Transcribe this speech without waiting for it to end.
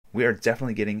we are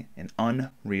definitely getting an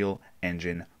Unreal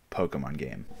Engine Pokemon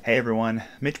game. Hey everyone,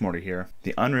 Mitch Morty here.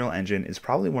 The Unreal Engine is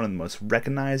probably one of the most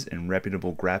recognized and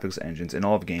reputable graphics engines in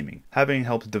all of gaming, having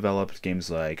helped develop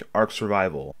games like Ark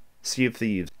Survival, Sea of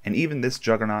Thieves, and even this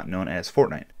juggernaut known as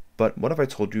Fortnite. But what if I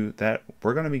told you that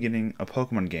we're going to be getting a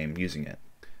Pokemon game using it?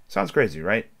 Sounds crazy,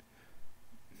 right?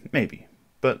 Maybe.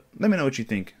 But let me know what you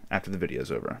think after the video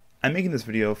is over. I'm making this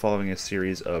video following a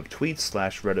series of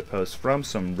tweets/Reddit posts from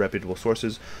some reputable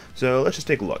sources, so let's just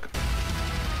take a look.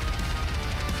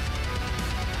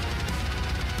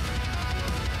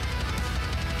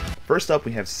 First up,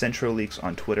 we have Central Leaks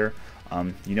on Twitter.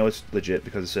 You know it's legit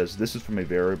because it says this is from a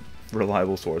very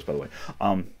reliable source, by the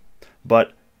way.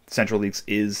 But Central Leaks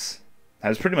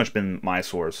has pretty much been my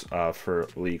source for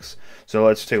leaks. So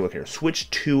let's take a look here. Switch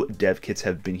 2 dev kits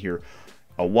have been here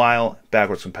a while.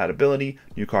 Backwards compatibility,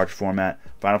 new cartridge format.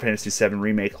 Final Fantasy VII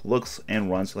Remake looks and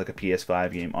runs like a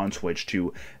PS5 game on Switch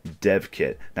 2 dev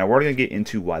kit. Now we're going to get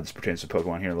into why this pertains to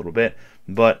Pokemon here in a little bit,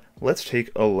 but let's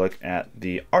take a look at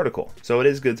the article. So it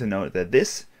is good to note that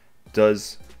this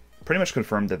does pretty much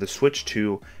confirm that the Switch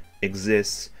 2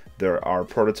 exists. There are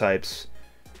prototypes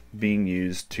being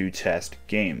used to test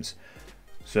games.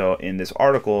 So in this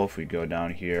article, if we go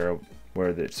down here where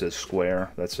it says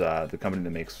Square, that's the company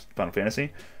that makes Final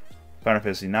Fantasy. Final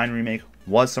Fantasy IX Remake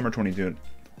was summer 2022.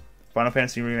 Final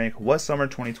Fantasy Remake was summer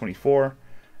 2024.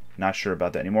 Not sure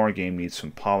about that anymore. Game needs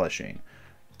some polishing.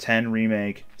 10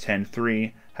 Remake,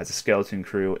 10.3 has a skeleton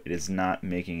crew. It is not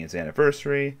making its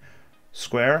anniversary.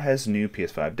 Square has new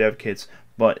PS5 dev kits,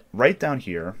 but right down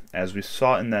here, as we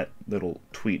saw in that little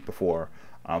tweet before,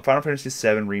 Final Fantasy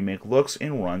VII Remake looks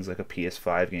and runs like a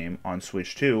PS5 game on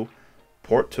Switch 2.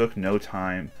 Port took no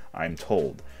time, I'm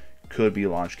told. Could be a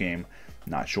launch game,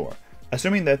 not sure.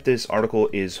 Assuming that this article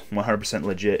is 100%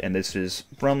 legit and this is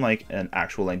from like an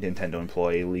actual like Nintendo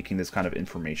employee leaking this kind of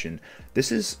information,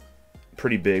 this is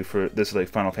pretty big for this like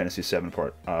Final Fantasy VII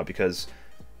part because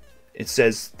it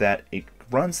says that it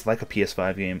runs like a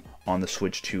PS5 game on the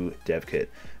Switch 2 dev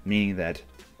kit, meaning that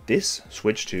this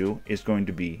Switch 2 is going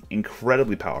to be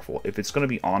incredibly powerful. If it's going to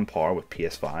be on par with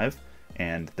PS5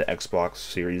 and the Xbox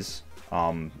Series,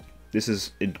 this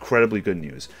is incredibly good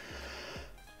news.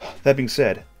 That being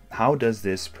said, how does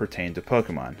this pertain to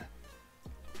Pokemon?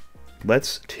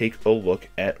 Let's take a look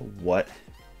at what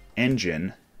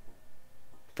engine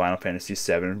Final Fantasy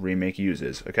VII Remake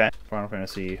uses, okay? Final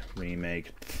Fantasy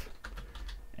Remake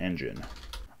engine.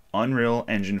 Unreal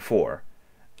Engine 4.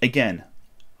 Again,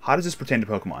 how does this pertain to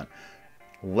Pokemon?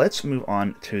 Let's move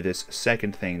on to this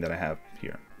second thing that I have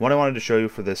here. What I wanted to show you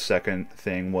for this second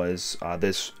thing was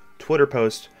this Twitter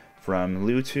post from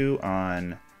Lutu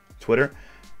on Twitter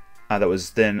that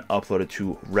was then uploaded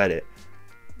to Reddit.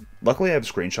 Luckily I have a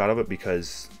screenshot of it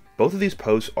because both of these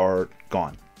posts are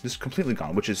gone. Just completely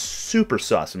gone, which is super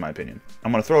sus in my opinion.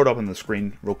 I'm going to throw it up on the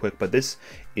screen real quick, but this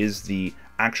is the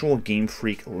actual Game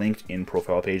Freak LinkedIn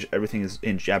profile page. Everything is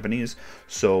in Japanese,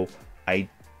 so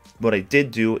what I did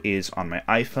do is on my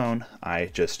iPhone, I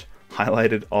just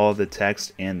highlighted all the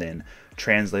text and then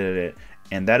translated it,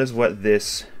 and that is what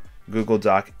this Google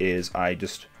Doc is. I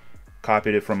just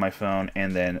copied it from my phone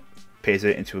and then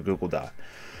pasted it into a Google Doc.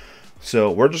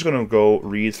 So we're just going to go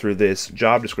read through this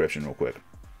job description real quick.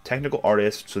 Technical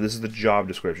artist, so this is the job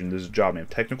description, this is a job name.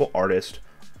 Technical artist,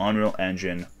 Unreal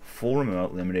Engine, full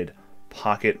remote, limited,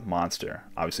 pocket monster.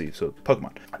 Obviously, so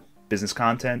Pokemon. Business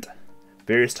content,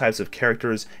 various types of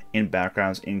characters and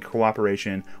backgrounds in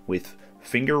cooperation with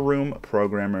finger room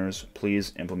programmers.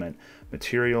 Please implement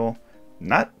material.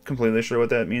 Not completely sure what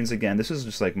that means. Again, this is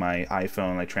just like my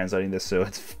iPhone like translating this, so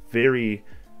it's very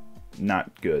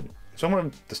not good. So I'm going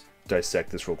to just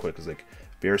dissect this real quick. It's like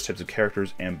various types of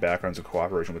characters and backgrounds in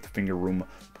cooperation with finger room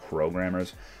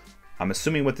programmers. I'm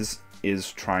assuming what this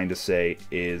is trying to say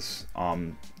is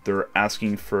they're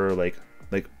asking for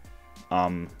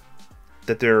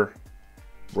that their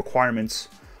requirements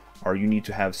are you need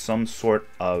to have some sort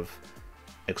of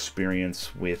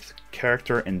experience with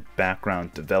character and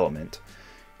background development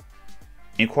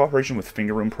in cooperation with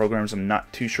finger room programs. I'm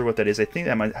not too sure what that is. I think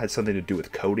that might have something to do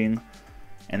with coding.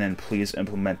 And then please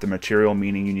implement the material,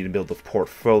 meaning you need to build a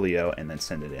portfolio and then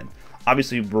send it in.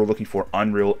 Obviously, we're looking for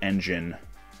Unreal Engine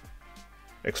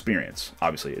experience.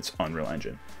 Obviously, it's Unreal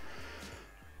Engine.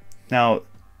 Now,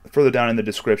 further down in the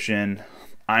description,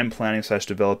 I'm planning /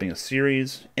 developing a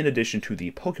series. In addition to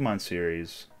the Pokemon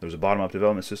series, there's a bottom-up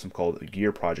development system called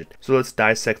Gear Project. So let's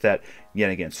dissect that yet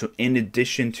again. So in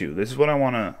addition to, this is what I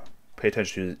want to pay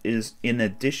attention to, is in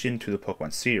addition to the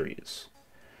Pokemon series.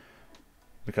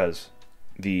 Because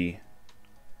the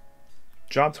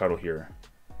job title here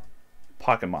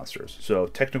Pocket Monsters. So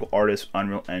technical artist,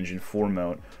 Unreal Engine 4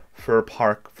 mode for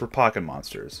Pocket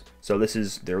Monsters. So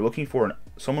they're looking for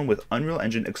someone with Unreal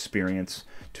Engine experience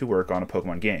to work on a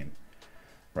Pokemon game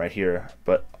right here.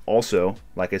 But also,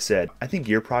 like I said, I think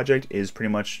Gear Project is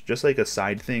pretty much just like a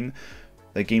side thing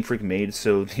that Game Freak made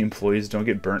so the employees don't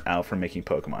get burnt out from making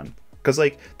Pokemon. Because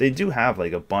like they do have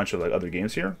like a bunch of like other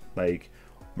games here, like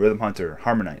Rhythm Hunter,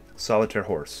 Harmonite, Solitaire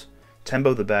Horse,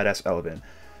 Tembo the Badass Elephant,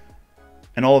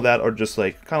 and all of that are just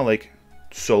like kind of like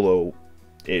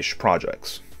solo-ish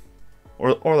projects,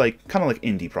 or like kind of like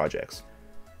indie projects.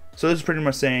 So this is pretty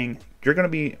much saying you're going to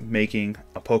be making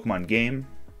a Pokemon game,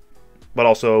 but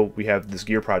also we have this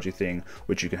Gear Project thing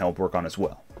which you can help work on as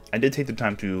well. I did take the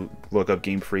time to look up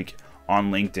Game Freak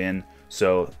on LinkedIn,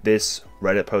 so this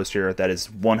Reddit post here, that is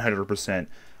 100%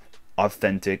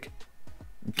 authentic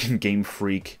Game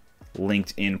Freak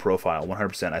LinkedIn profile,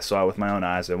 100%. I saw it with my own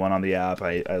eyes. I went on the app,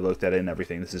 I looked at it and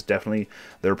everything. This is definitely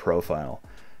their profile.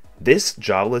 This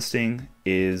job listing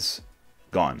is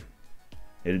gone.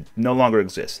 It no longer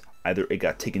exists. Either it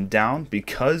got taken down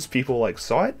because people like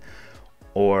saw it,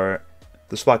 or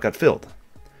the spot got filled.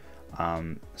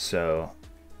 So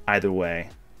either way,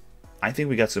 I think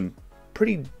we got some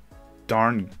pretty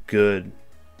darn good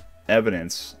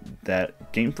evidence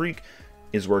that Game Freak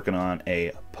is working on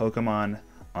a Pokemon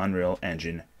Unreal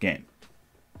Engine game.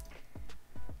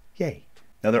 Yay.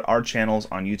 Now there are channels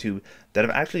on YouTube that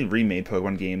have actually remade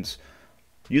Pokemon games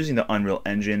using the Unreal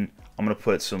Engine. I'm going to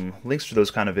put some links to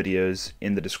those kind of videos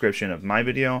in the description of my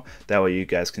video. That way you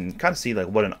guys can kind of see like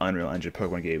what an Unreal Engine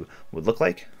Pokemon game would look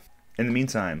like. In the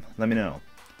meantime, let me know.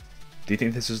 Do you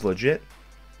think this is legit?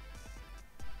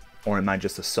 Or am I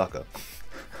just a sucker?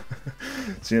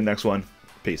 See you in the next one.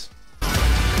 Peace.